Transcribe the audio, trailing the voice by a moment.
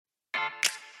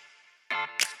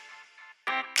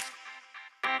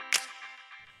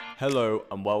Hello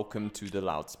and welcome to The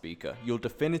Loudspeaker, your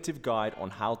definitive guide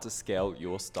on how to scale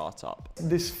your startup.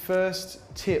 This first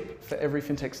tip for every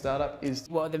fintech startup is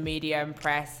what are the media and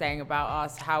press saying about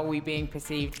us? How are we being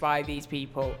perceived by these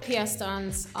people? PR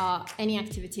stunts are any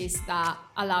activities that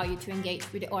allow you to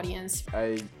engage with the audience.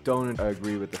 I don't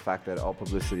agree with the fact that all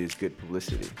publicity is good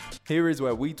publicity. Here is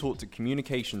where we talk to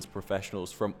communications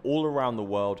professionals from all around the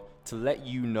world to let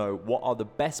you know what are the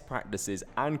best practices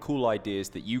and cool ideas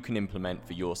that you can implement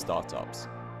for your startups.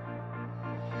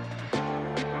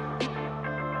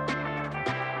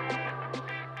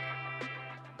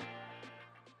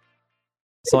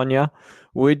 Sonia,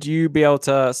 would you be able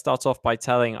to start off by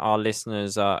telling our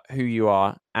listeners who you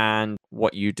are and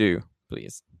what you do,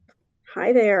 please?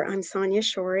 Hi there, I'm Sonia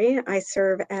Shorey. I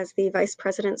serve as the Vice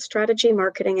President Strategy,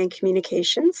 Marketing and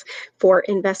Communications for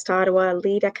Invest Ottawa,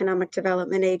 lead economic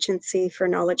development agency for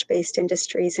knowledge-based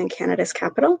industries in Canada's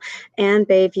capital, and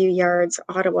Bayview Yards,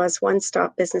 Ottawa's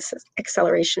one-stop business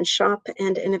acceleration shop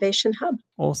and innovation hub.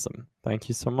 Awesome. Thank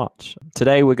you so much.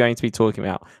 Today, we're going to be talking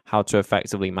about how to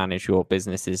effectively manage your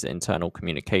business's internal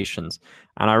communications.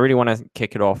 And I really want to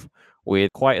kick it off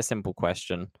with quite a simple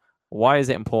question. Why is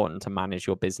it important to manage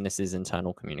your business's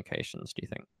internal communications, do you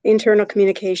think? Internal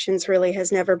communications really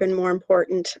has never been more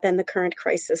important than the current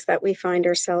crisis that we find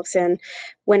ourselves in.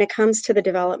 When it comes to the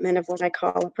development of what I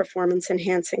call a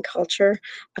performance-enhancing culture,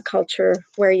 a culture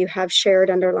where you have shared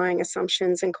underlying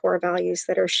assumptions and core values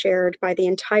that are shared by the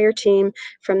entire team,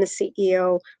 from the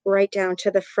CEO right down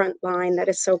to the front line, that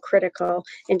is so critical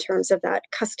in terms of that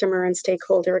customer and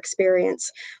stakeholder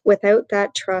experience. Without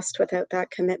that trust, without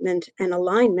that commitment and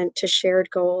alignment to shared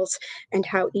goals and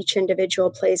how each individual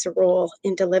plays a role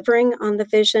in delivering on the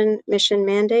vision, mission,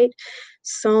 mandate,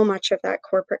 so much of that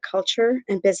corporate culture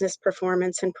and business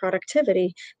performance and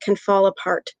productivity can fall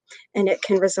apart, and it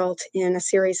can result in a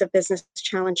series of business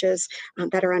challenges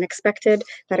that are unexpected,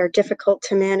 that are difficult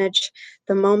to manage.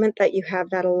 The moment that you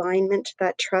have that alignment,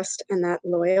 that trust, and that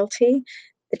loyalty,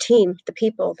 the team, the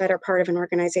people that are part of an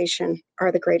organization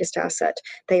are the greatest asset.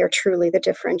 They are truly the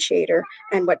differentiator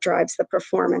and what drives the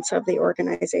performance of the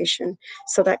organization.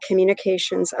 So that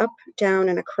communications up, down,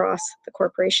 and across the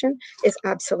corporation is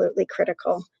absolutely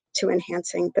critical to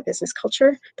enhancing the business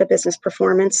culture, the business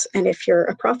performance, and if you're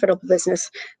a profitable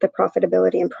business, the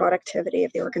profitability and productivity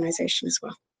of the organization as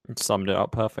well. You summed it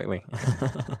up perfectly.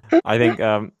 I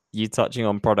think you touching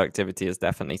on productivity is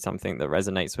definitely something that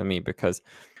resonates with me because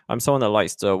I'm someone that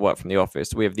likes to work from the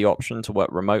office. We have the option to work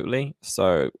remotely.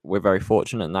 So we're very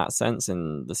fortunate in that sense,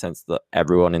 in the sense that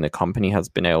everyone in the company has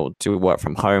been able to work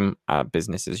from home,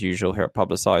 business as usual here at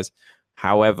Publicize.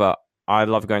 However, I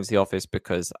love going to the office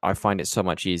because I find it so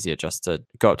much easier just to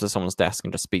go up to someone's desk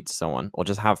and just speak to someone, or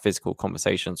just have physical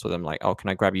conversations with them like, oh, can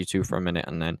I grab you two for a minute?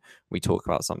 And then we talk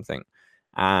about something.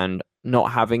 And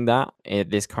not having that in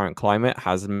this current climate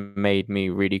has made me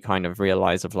really kind of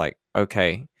realize of like,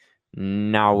 okay,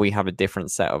 now we have a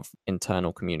different set of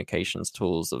internal communications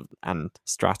tools and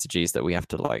strategies that we have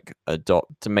to like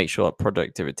adopt to make sure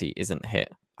productivity isn't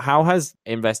hit. How has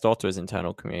Invest Ottawa's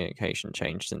internal communication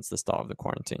changed since the start of the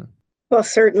quarantine? Well,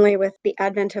 certainly with the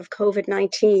advent of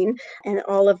COVID-19 and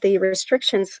all of the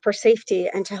restrictions for safety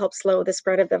and to help slow the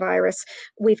spread of the virus,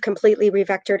 we've completely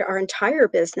revectored our entire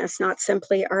business, not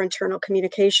simply our internal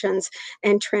communications,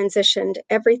 and transitioned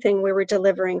everything we were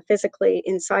delivering physically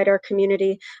inside our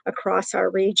community, across our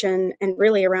region, and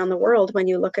really around the world. When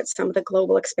you look at some of the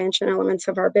global expansion elements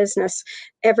of our business,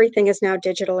 everything is now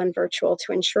digital and virtual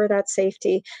to ensure that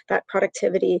safety, that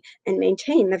productivity, and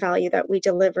maintain the value that we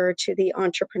deliver to the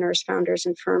entrepreneurs, founders,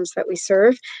 and firms that we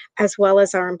serve, as well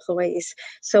as our employees.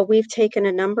 So we've taken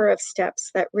a number of steps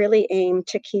that really aim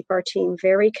to keep our team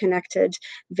very connected,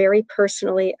 very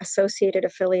personally associated,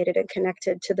 affiliated, and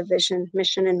connected to the vision,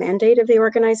 mission, and mandate of the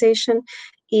organization.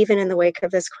 Even in the wake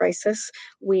of this crisis,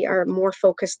 we are more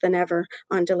focused than ever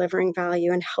on delivering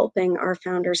value and helping our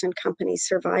founders and companies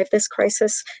survive this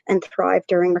crisis and thrive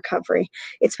during recovery.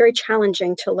 It's very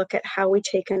challenging to look at how we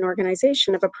take an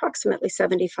organization of approximately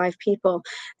 75 people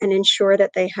and ensure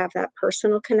that they have that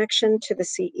personal connection to the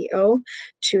CEO,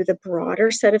 to the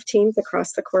broader set of teams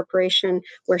across the corporation,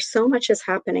 where so much is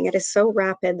happening. It is so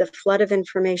rapid, the flood of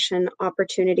information,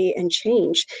 opportunity, and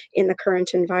change in the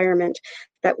current environment,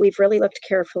 that we've really looked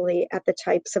carefully at the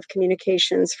types of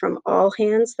communications from all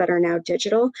hands that are now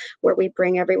digital, where we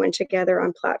bring everyone together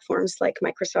on platforms like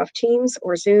Microsoft Teams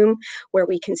or Zoom, where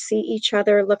we can see each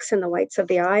other, looks in the whites of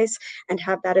the eyes, and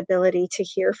have that ability to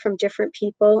hear from different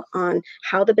people on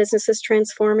how the business is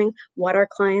transforming, what our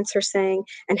clients are saying,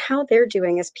 and how they're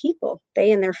doing as people,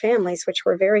 they and their families, which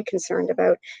we're very concerned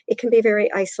about. It can be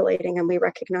very isolating, and we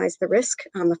recognize the risk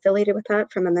affiliated with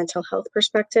that from a mental health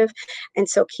perspective. And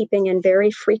so keeping in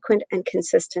very frequent and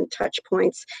consistent touch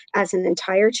points as an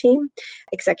entire team,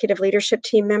 executive leadership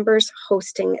team members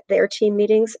hosting their team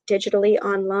meetings digitally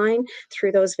online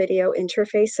through those video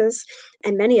interfaces,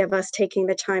 and many of us taking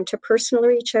the time to personally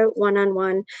reach out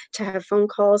one-on-one, to have phone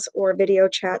calls or video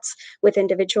chats with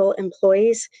individual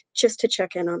employees just to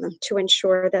check in on them, to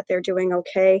ensure that they're doing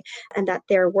okay and that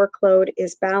their workload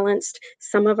is balanced.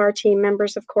 Some of our team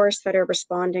members, of course, that are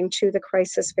responding to the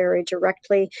crisis very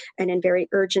directly and in very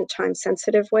urgent,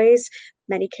 time-sensitive ways,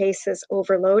 many cases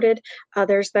overloaded,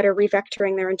 others that are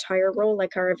revectoring their entire role,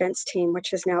 like our events team,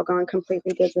 which has now gone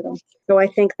completely digital. So I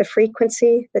think the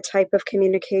frequency, the type of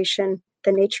communication,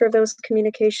 the nature of those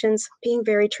communications, being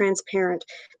very transparent,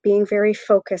 being very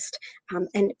focused,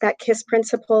 and that KISS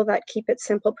principle, that keep it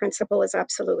simple principle, is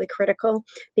absolutely critical,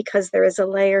 because there is a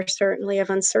layer certainly of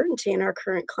uncertainty in our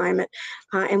current climate,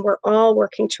 and we're all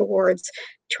working towards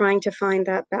trying to find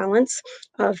that balance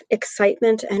of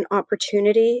excitement and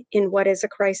opportunity in what is a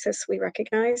crisis, we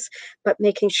recognize, but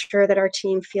making sure that our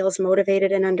team feels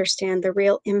motivated and understand the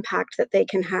real impact that they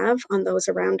can have on those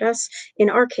around us. In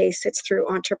our case, it's through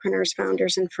entrepreneurs,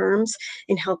 founders, and firms,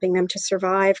 in helping them to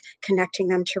survive, connecting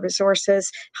them to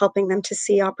resources, helping them to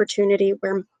see opportunity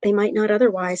where they might not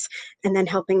otherwise, and then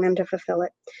helping them to fulfill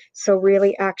it. So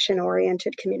really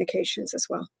action-oriented communications as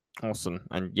well. Awesome.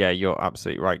 And yeah, you're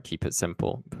absolutely right. Keep it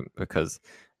simple, because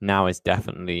now is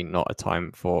definitely not a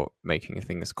time for making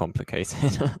things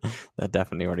complicated. They're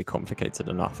definitely already complicated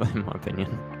enough, in my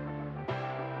opinion.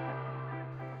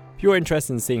 If you're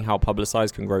interested in seeing how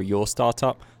Publicize can grow your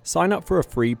startup, sign up for a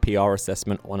free PR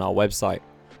assessment on our website.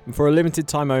 And for a limited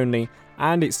time only,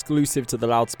 and exclusive to the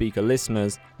Loudspeaker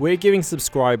listeners, we're giving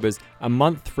subscribers a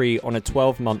month free on a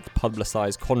 12-month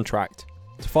Publicize contract.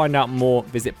 To find out more,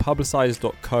 visit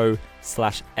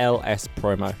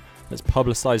publicize.co/LSpromo. That's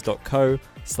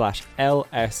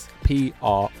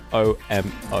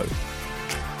publicize.co/LSpromo.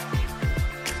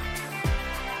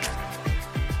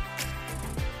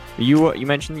 You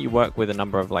mentioned that you work with a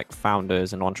number of like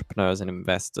founders and entrepreneurs and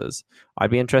investors. I'd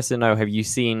be interested to know, have you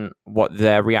seen what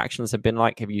their reactions have been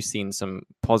like? Have you seen some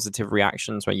positive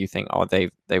reactions where you think, oh,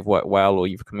 they've worked well, or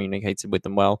you've communicated with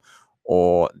them well?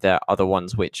 Or there are other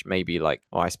ones which maybe like,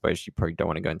 well, I suppose you probably don't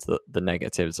want to go into the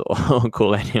negatives or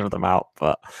call any of them out,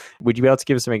 but would you be able to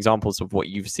give some examples of what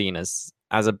you've seen as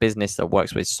a business that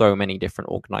works with so many different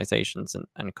organizations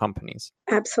and companies?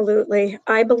 Absolutely.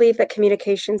 I believe that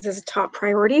communications is a top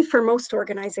priority for most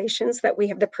organizations that we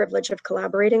have the privilege of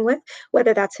collaborating with,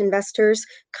 whether that's investors,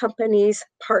 companies,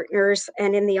 partners,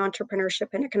 and in the entrepreneurship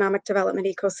and economic development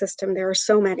ecosystem, there are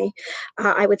so many.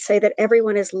 I would say that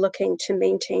everyone is looking to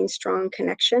maintain strong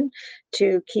connection,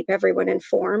 to keep everyone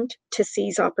informed, to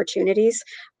seize opportunities.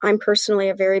 I'm personally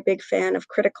a very big fan of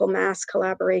critical mass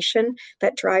collaboration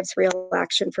that drives real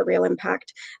action for real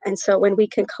impact. And so when we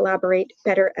can collaborate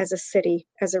better as a city,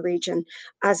 as a region,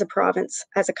 as a province,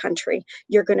 as a country,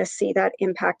 you're going to see that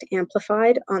impact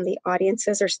amplified on the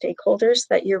audiences or stakeholders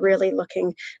that you're really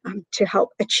looking to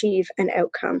help achieve an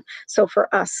outcome. So for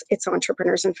us, it's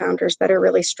entrepreneurs and founders that are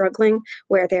really struggling,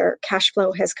 where their cash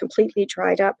flow has completely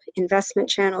dried up, investment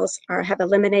channels have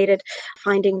eliminated,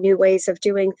 finding new ways of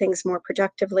doing things more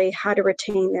productively, how to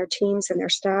retain their teams and their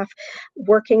staff.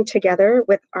 Working together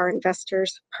with our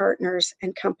investors, partners,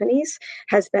 and companies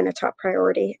has been a top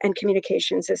priority, and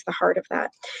communications is the heart of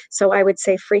that. So I would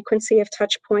say frequency of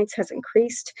touch points has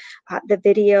increased. The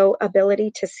video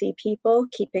ability to see people,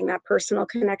 keeping that personal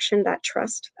connection, that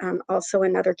trust, also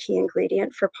another key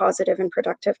ingredient for positive and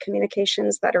productive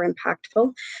communications that are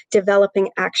impactful. Developing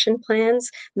action plans,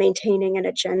 maintaining an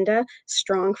agenda,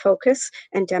 strong focus,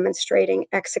 and demonstrating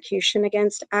execution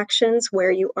against actions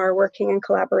where you are working in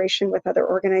collaboration with other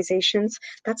organizations.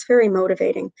 That's very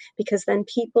motivating, because then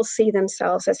people see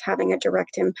themselves as having a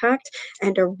direct impact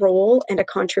and a role and a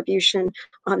contribution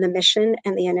on the mission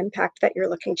and the impact that you're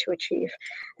looking to achieve.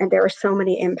 And there are so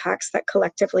many impacts that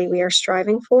collectively we are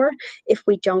striving for. If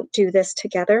we don't do this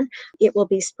together, it will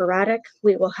be sporadic,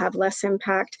 we will have less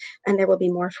impact, and there will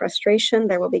be more frustration,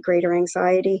 there will be greater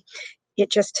anxiety.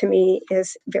 It just, to me,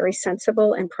 is very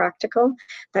sensible and practical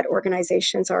that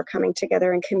organizations are coming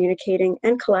together and communicating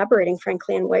and collaborating,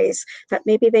 frankly, in ways that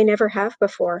maybe they never have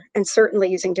before, and certainly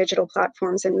using digital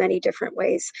platforms in many different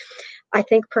ways. I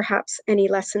think perhaps any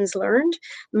lessons learned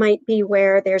might be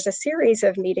where there's a series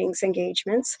of meetings,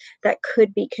 engagements that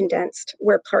could be condensed,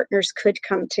 where partners could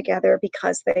come together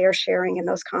because they are sharing in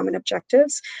those common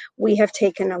objectives. We have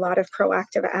taken a lot of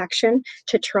proactive action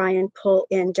to try and pull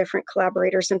in different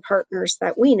collaborators and partners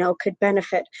that we know could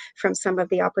benefit from some of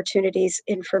the opportunities,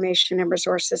 information, and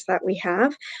resources that we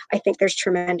have. I think there's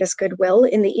tremendous goodwill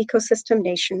in the ecosystem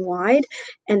nationwide,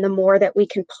 and the more that we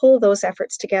can pull those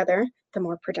efforts together, the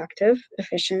more productive,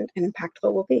 efficient, and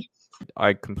impactful we'll be.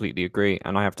 I completely agree.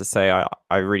 And I have to say,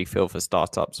 I really feel for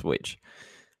startups which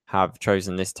have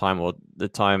chosen this time or the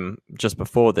time just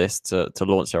before this to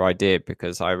launch their idea,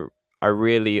 because I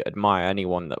really admire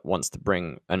anyone that wants to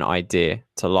bring an idea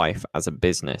to life as a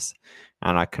business.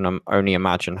 And I can only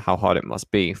imagine how hard it must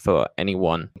be for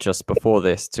anyone just before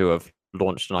this to have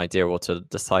launched an idea or to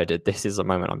decided this is a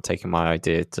moment I'm taking my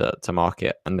idea to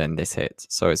market, and then this hits.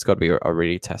 So it's got to be a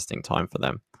really testing time for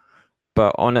them.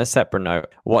 But on a separate note,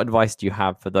 what advice do you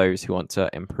have for those who want to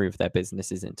improve their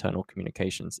business's internal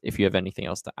communications? If you have anything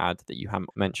else to add that you haven't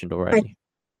mentioned already.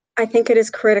 I think it is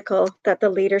critical that the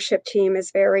leadership team is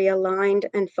very aligned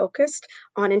and focused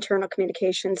on internal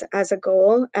communications as a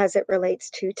goal as it relates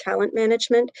to talent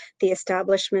management, the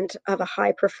establishment of a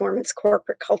high performance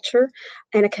corporate culture,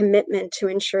 and a commitment to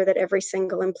ensure that every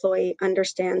single employee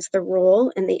understands the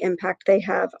role and the impact they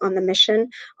have on the mission,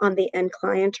 on the end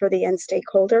client or the end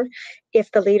stakeholder.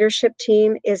 If the leadership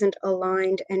team isn't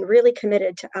aligned and really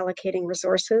committed to allocating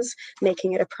resources,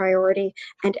 making it a priority,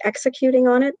 and executing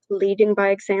on it, leading by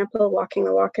example, walking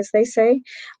the walk, as they say,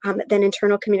 then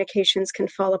internal communications can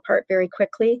fall apart very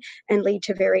quickly and lead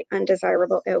to very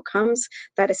undesirable outcomes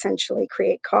that essentially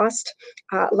create cost,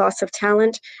 loss of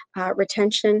talent,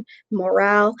 retention,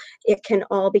 morale. It can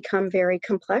all become very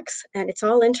complex, and it's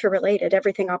all interrelated.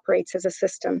 Everything operates as a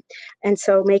system. And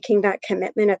so making that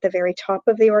commitment at the very top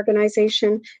of the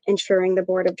organization, ensuring the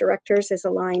board of directors is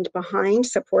aligned behind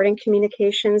supporting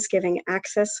communications, giving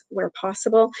access where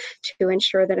possible to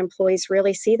ensure that employees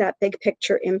really see that big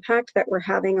picture impact that we're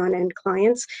having on end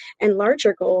clients, and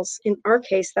larger goals, in our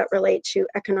case, that relate to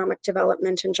economic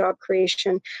development and job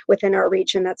creation within our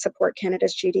region that support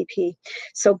Canada's GDP.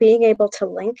 So being able to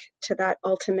link to that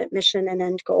ultimate mission and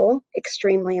end goal,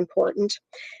 extremely important.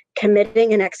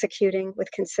 Committing and executing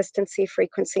with consistency,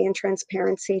 frequency, and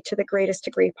transparency to the greatest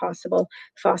degree possible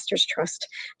fosters trust.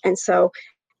 And so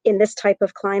in this type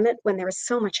of climate, when there is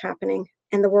so much happening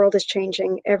and the world is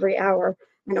changing every hour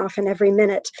and often every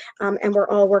minute, and we're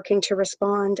all working to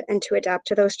respond and to adapt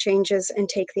to those changes and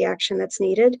take the action that's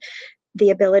needed, the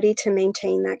ability to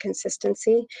maintain that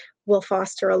consistency will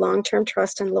foster a long-term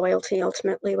trust and loyalty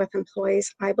ultimately with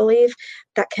employees, I believe,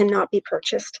 that cannot be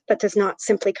purchased. That does not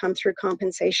simply come through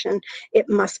compensation. It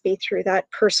must be through that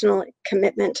personal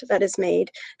commitment that is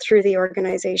made through the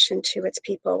organization to its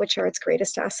people, which are its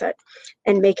greatest asset,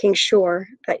 and making sure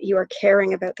that you are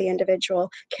caring about the individual,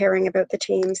 caring about the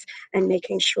teams, and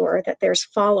making sure that there's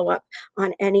follow-up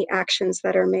on any actions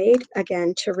that are made,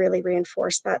 again, to really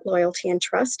reinforce that loyalty and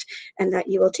trust, and that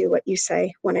you will do what you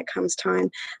say when it comes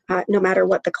time, no matter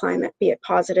what the climate, be it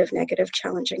positive, negative,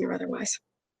 challenging, or otherwise.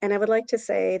 And I would like to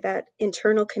say that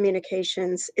internal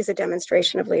communications is a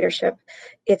demonstration of leadership.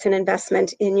 It's an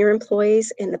investment in your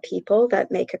employees, in the people that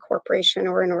make a corporation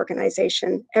or an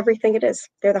organization everything it is.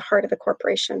 They're the heart of the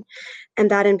corporation.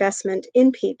 And that investment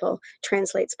in people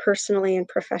translates personally and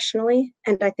professionally.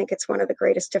 And I think it's one of the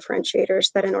greatest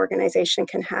differentiators that an organization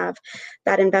can have.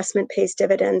 That investment pays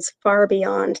dividends far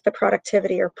beyond the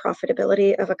productivity or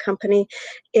profitability of a company.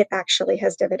 It actually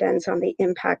has dividends on the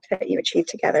impact that you achieve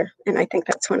together. And I think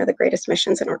that's one of the greatest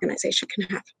missions an organization can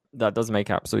have. That does make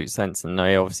absolute sense. And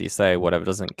they obviously say whatever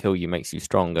doesn't kill you makes you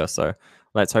stronger. So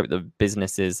let's hope the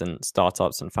businesses and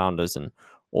startups and founders and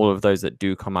all of those that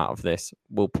do come out of this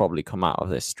will probably come out of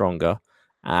this stronger,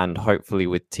 and hopefully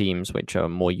with teams which are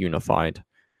more unified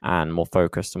and more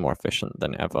focused and more efficient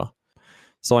than ever.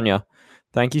 Sonia,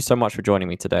 thank you so much for joining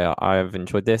me today. I've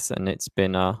enjoyed this, and it's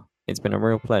been a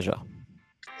real pleasure.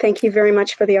 Thank you very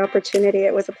much for the opportunity.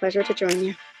 It was a pleasure to join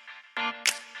you.